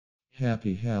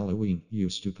Happy Halloween, you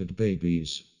stupid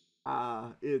babies.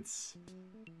 It's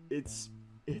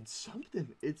something.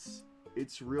 It's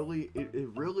really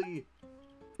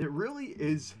it really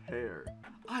is hair.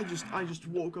 I just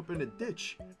woke up in a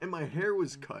ditch and my hair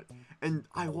was cut and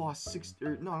I lost 60,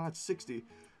 or no, not 60,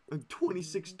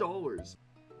 $26.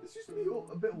 This used to be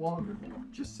a bit longer.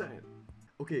 Just saying.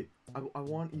 Okay, I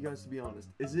want you guys to be honest.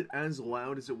 Is it as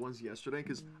loud as it was yesterday?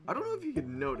 Because I don't know if you could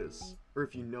notice, or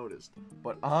if you noticed,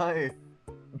 but I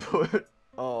put,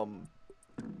 I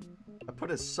put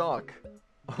a sock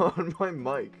on my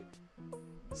mic.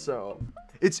 So,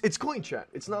 it's clean, chat.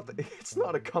 It's not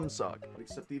a cum sock.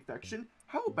 Accept the affection?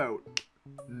 How about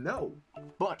no?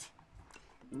 But,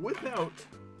 without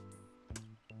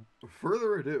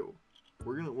further ado,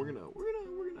 we're gonna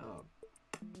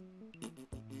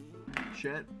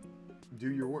chat,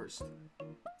 do your worst.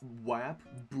 WAP,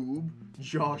 boob,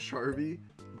 Josh Harvey,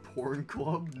 porn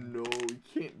club? No, you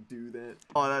can't do that.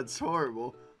 Oh, that's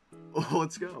horrible. Oh,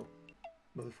 let's go.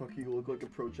 Motherfucker, you look like a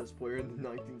pro chess player in the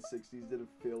 1960s that have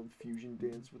failed fusion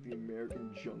dance with the American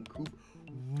Jungkook.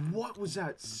 What was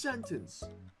that sentence?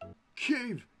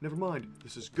 Cave! Never mind.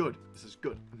 This is good. This is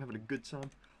good. I'm having a good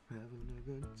time. Having a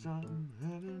good time,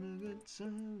 having a good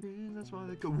time, that's why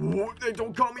they go. What? They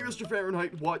don't call me Mr.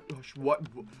 Fahrenheit. What? What?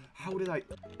 How did I?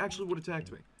 Actually, what attacked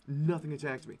me? Nothing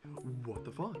attacked me. What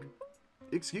the fuck?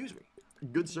 Excuse me.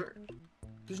 Good sir.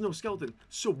 There's no skeleton,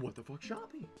 so what the fuck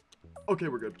shot me? Okay,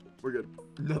 we're good. We're good.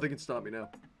 Nothing can stop me now.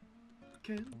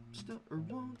 Can't stop or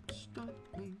won't stop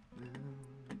me now.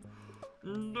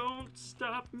 Don't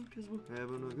stop me, cause we're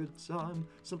having a good time.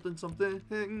 Something.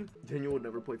 Daniel would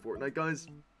never play Fortnite, guys.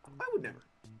 I would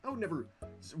never.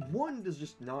 One does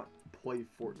just not play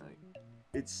Fortnite.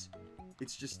 It's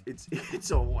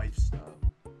a lifestyle.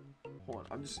 Hold on,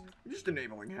 I'm just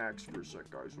enabling hacks for a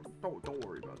sec, guys. Don't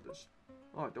worry about this.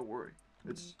 Oh, don't worry.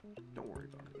 Don't worry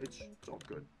about it. It's all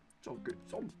good. It's all good.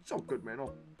 It's all good, man.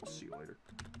 I'll see you later.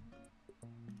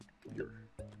 Give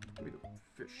me the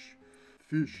fish.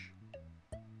 Fish.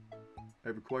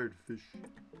 I've acquired fish.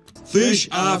 Fish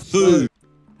are food!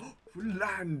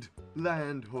 Land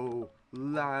ho.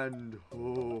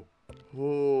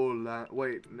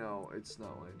 Wait, no, it's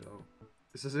not land ho.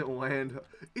 This isn't land ho.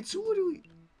 It's literally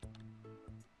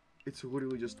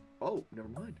just, oh, never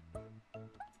mind.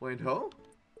 Land ho?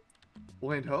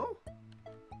 Land ho?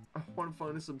 I want to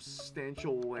find a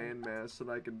substantial landmass that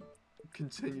I can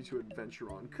continue to adventure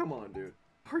on. Come on, dude.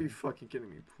 Are you fucking kidding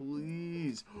me?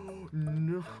 Please.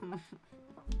 No.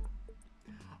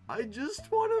 I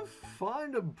just want to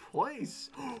find a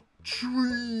place.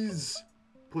 Trees.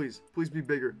 Please be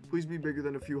bigger. Please be bigger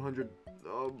than a few hundred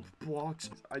blocks.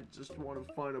 I just want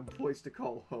to find a place to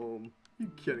call home. Are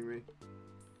you kidding me?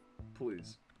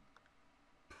 Please.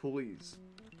 Please,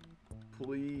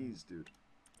 dude.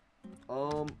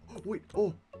 Wait.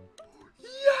 Oh.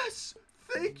 Yes!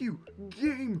 Thank you,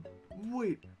 game.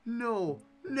 Wait, no.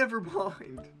 Never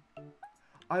mind.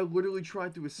 I literally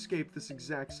tried to escape this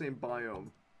exact same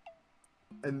biome.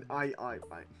 And I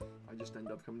just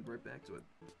end up coming right back to it.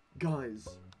 Guys,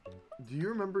 do you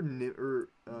remember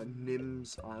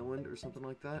Nim's Island or something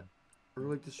like that? Or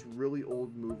like this really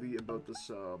old movie about this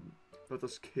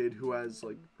kid who has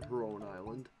like her own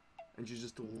island and she's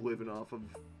just living off of,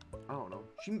 I don't know.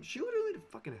 She literally had a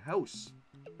fucking house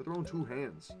with her own 2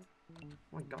 hands. Oh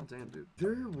my goddamn, dude.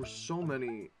 There were so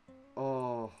many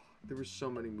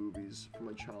movies from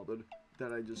my childhood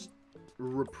that I just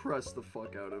repressed the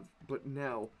fuck out of. But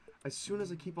now, as soon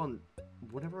as I keep on,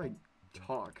 whenever I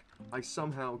talk, I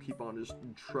somehow keep on just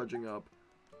trudging up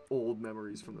old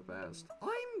memories from the past.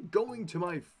 I'm going to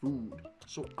my food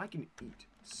so I can eat.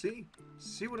 See?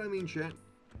 See what I mean, chat?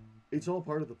 It's all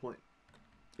part of the plan.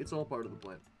 It's all part of the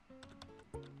plan.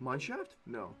 Mineshaft?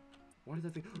 No. Why did I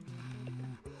think...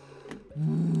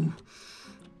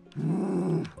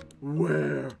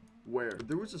 Where?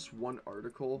 There was this one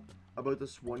article about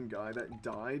this one guy that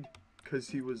died because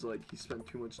he was like, he spent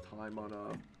too much time on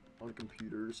a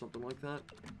computer or something like that.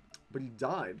 But he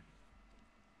died.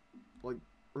 Like,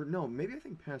 or no, maybe I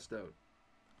think passed out.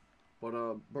 But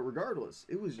regardless,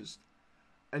 it was just,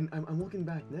 and I'm looking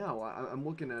back now, I'm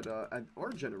looking at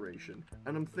our generation,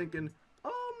 and I'm thinking,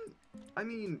 I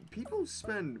mean, people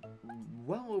spend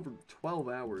well over 12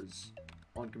 hours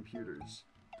on computers,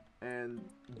 and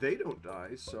they don't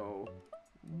die, so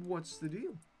what's the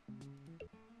deal?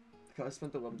 I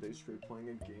spent 11 days straight playing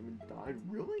a game and died?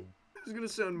 Really? It was gonna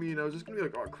sound mean. I was just gonna be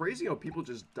like, oh, crazy how people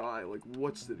just die. Like,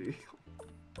 what's the deal?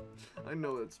 I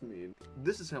know that's mean.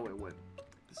 This is how I win.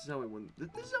 This is how I win.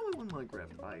 This is how I win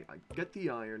Minecraft. I get the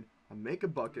iron, I make a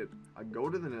bucket, I go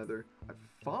to the nether, I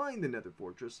find the nether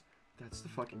fortress. That's the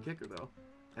fucking kicker, though.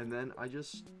 And then I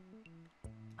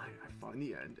find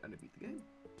the end and I beat the game.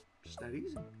 Just that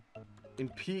easy. In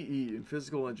PE, in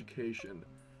physical education,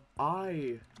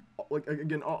 like,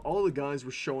 again, all the guys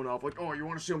were showing off, like, oh, you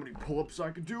want to see how many pull-ups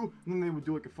I could do? And then they would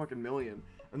do, like, a fucking million.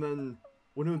 And then,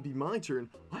 when it would be my turn,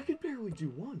 I could barely do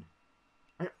one.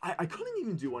 I couldn't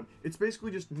even do one. It's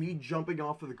basically just me jumping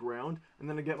off of the ground, and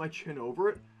then I get my chin over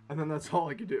it, and then that's all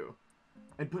I could do.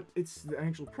 But it's the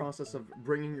actual process of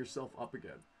bringing yourself up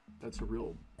again. That's the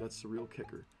real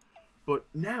kicker. But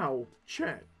now,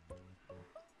 chat,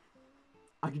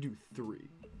 I can do 3.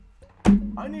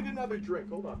 I need another drink,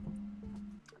 hold on.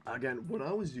 Again, when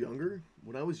I was younger,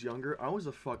 I was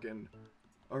a fucking,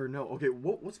 or no, okay,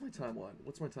 what's my timeline?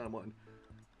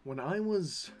 When I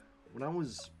was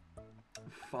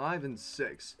 5 and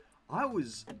 6, I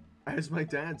was, as my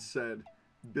dad said,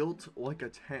 built like a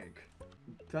tank.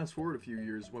 Fast forward a few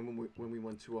years when we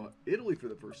went to Italy for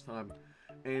the first time,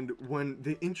 and when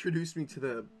they introduced me to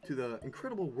the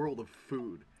incredible world of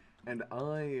food, and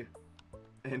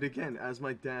again, as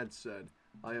my dad said,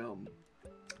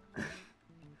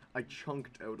 I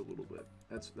chunked out a little bit.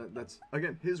 That's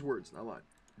again his words, not mine.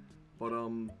 But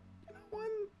I'm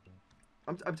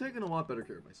taking a lot better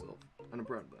care of myself, and I'm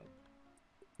proud of that.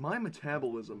 My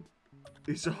metabolism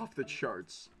is off the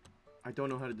charts. I don't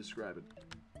know how to describe it.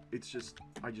 It's just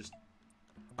I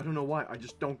don't know why. I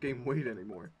just don't gain weight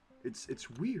anymore. It's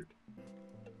weird.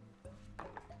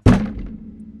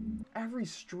 Every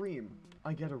stream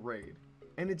I get a raid,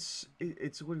 and it's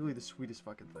literally the sweetest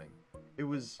fucking thing.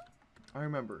 I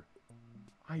remember,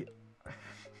 I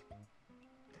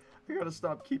gotta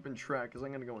stop keeping track because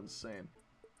I'm gonna go insane.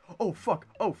 Oh fuck!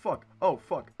 I'm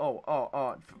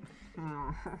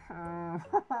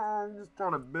just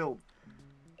trying to build.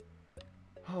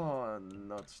 Oh,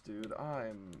 nuts, dude.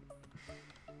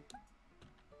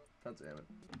 God damn it.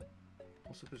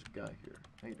 Also, there's a guy here.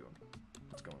 How you doing?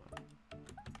 What's going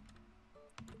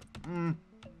on?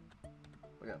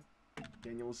 Look at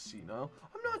Daniel is senile.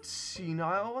 I'm not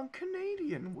senile. I'm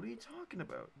Canadian. What are you talking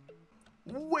about?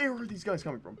 Where are these guys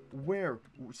coming from? Where?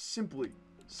 Simply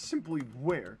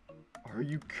where are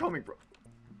you coming from?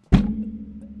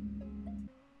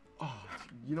 Oh,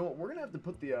 you know what? We're gonna have to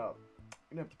put the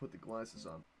glasses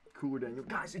on. Cooler Daniel,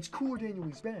 guys, it's Cooler Daniel.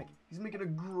 He's back. He's making a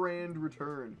grand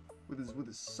return with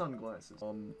his sunglasses.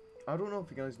 I don't know if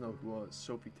you guys know who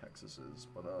Sophie Texas is,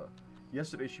 but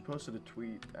yesterday she posted a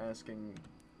tweet asking,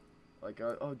 like,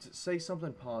 oh, say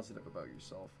something positive about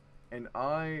yourself, and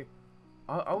I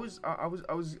was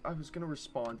gonna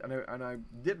respond, and I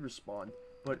did respond,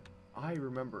 but I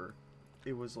remember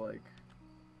it was like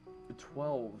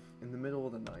 12 in the middle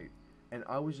of the night, and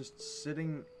I was just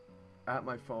sitting at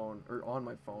my phone, or on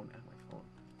my phone,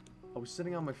 I was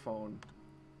sitting on my phone,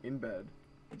 in bed,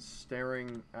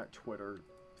 staring at Twitter,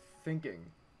 thinking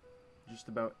just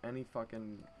about any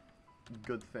fucking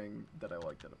good thing that I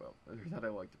liked about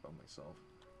myself.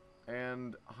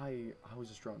 And I was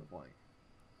just drawing a blank.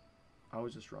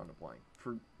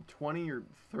 For 20 or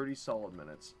 30 solid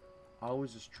minutes, I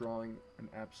was just drawing an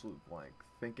absolute blank,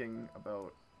 thinking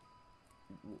about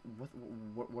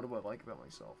what do I like about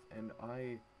myself, and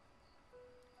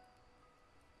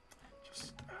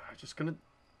just gonna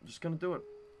do it.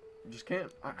 Just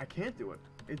can't. I can't do it.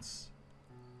 It's,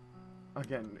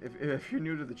 again, if you're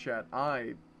new to the chat,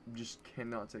 I just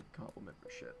cannot take a compliment for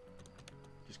shit.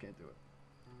 Just can't do it.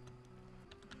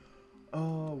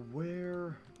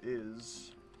 Where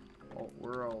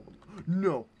are all the...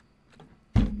 No!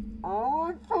 Oh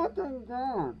my fucking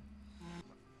god!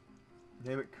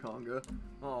 Name it Conga.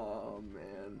 Oh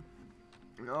man.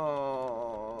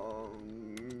 Oh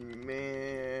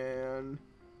man.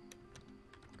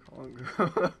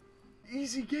 Conga.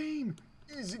 Easy game!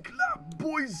 Easy clap,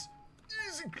 boys!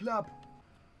 Easy clap!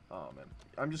 Oh man.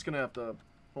 I'm just gonna have to...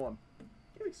 Hold on.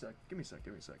 Give me a sec.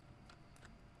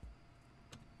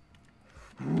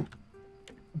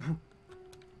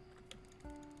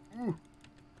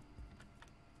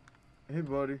 Hey,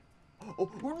 buddy. Oh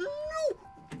no!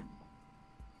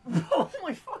 Oh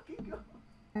my fucking god!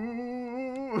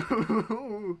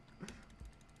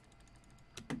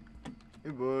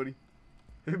 Hey, buddy.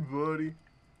 Hey, buddy.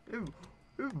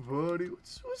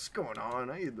 What's going on?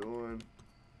 How you doing?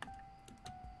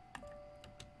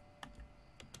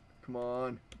 Come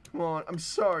on. I'm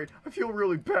sorry. I feel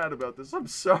really bad about this. I'm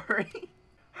sorry.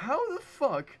 How the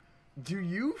fuck do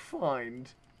you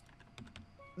find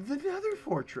the Nether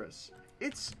Fortress?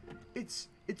 It's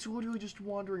literally just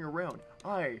wandering around.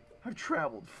 I have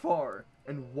traveled far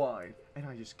and wide, and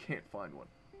I just can't find one.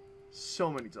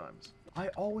 So many times. I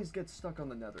always get stuck on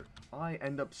the Nether. I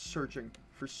end up searching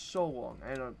for so long.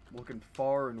 I end up looking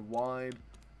far and wide,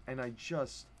 and I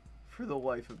just, for the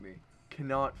life of me,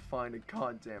 cannot find a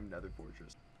goddamn nether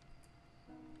fortress.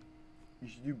 You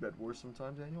should do Bed Wars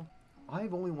sometime, Daniel.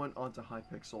 I've only went onto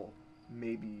Hypixel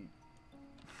maybe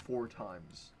 4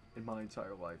 times in my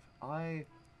entire life. I'm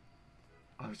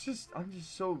just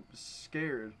so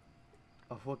scared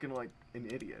of looking like an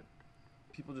idiot.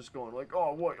 People just going like,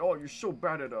 oh, what? Oh, you're so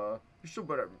bad at Bed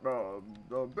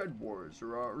Wars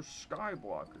or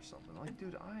Skyblock or something. Like,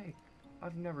 dude,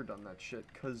 I've never done that shit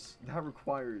because that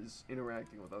requires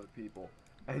interacting with other people.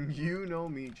 And you know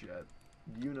me, Jet.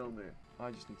 You know me.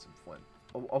 I just need some flint.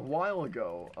 A while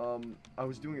ago, I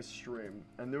was doing a stream,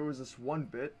 and there was this one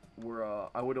bit where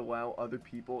I would allow other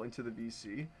people into the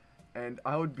VC, and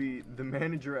I would be the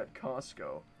manager at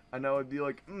Costco, and I would be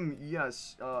like,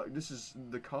 yes, this is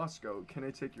the Costco, can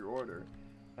I take your order?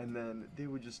 And then they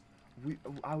would just,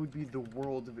 I would be the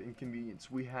world of inconvenience.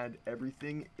 We had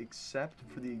everything except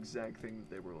for the exact thing that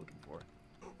they were looking for.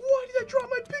 Why did I drop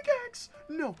my pickaxe?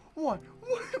 No, what?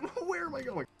 Where am I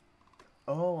going?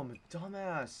 Oh, I'm a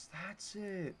dumbass. That's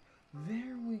it.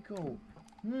 There we go.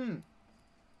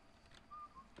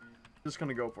 Just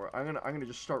gonna go for it. I'm gonna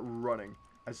just start running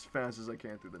as fast as I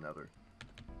can through the nether.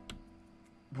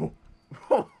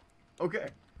 Whoa. Okay.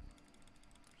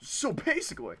 So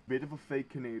basically, bit of a fake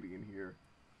Canadian here.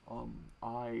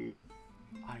 I've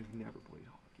never played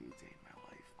hockey a day in my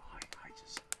life.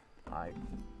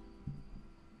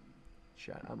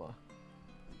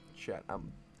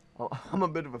 I'm a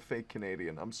bit of a fake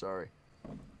Canadian. I'm sorry.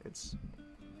 It's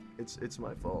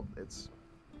my fault. It's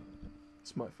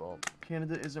my fault.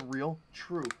 Canada isn't real.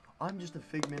 True. I'm just a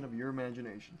figment of your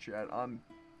imagination, Chad.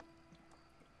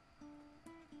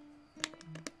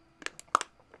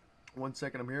 One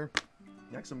second I'm here.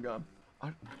 Next I'm gone.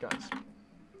 Guys,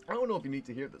 I don't know if you need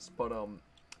to hear this, but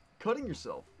cutting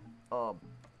yourself,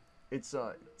 it's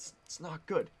not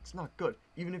good. It's not good.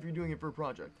 Even if you're doing it for a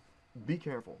project, be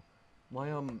careful.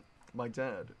 My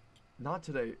dad, not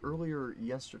today, earlier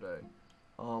yesterday,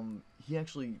 he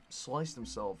actually sliced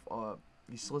himself.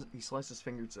 He sliced his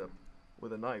fingertip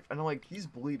with a knife, and I'm like, he's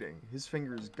bleeding. His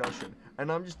finger is gushing, and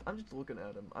I'm just looking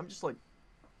at him. I'm just like,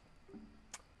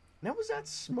 now was that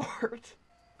smart?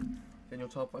 Daniel,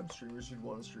 top 5 streamers you'd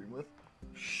want to stream with?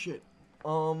 Shit.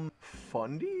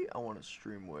 Fundy, I want to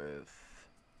stream with.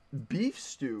 Beef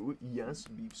Stew, yes,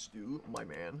 Beef Stew, my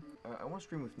man. I want to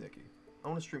stream with Nikki.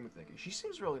 She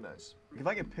seems really nice. If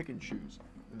I could pick and choose,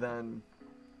 then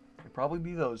it'd probably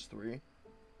be those 3.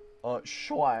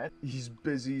 Schlatt, he's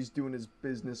busy, he's doing his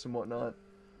business and whatnot.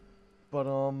 But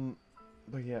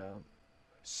yeah.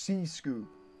 C-Scoop.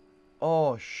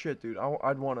 Oh shit, dude. You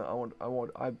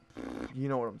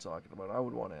know what I'm talking about. I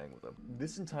would want to hang with him.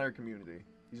 This entire community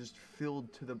is just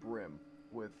filled to the brim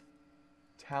with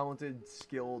talented,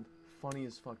 skilled, funny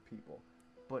as fuck people.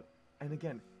 And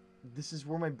again, this is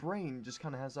where my brain just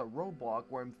kind of has that roadblock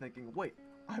where I'm thinking, wait,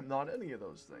 I'm not any of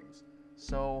those things.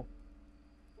 So,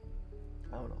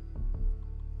 I don't know.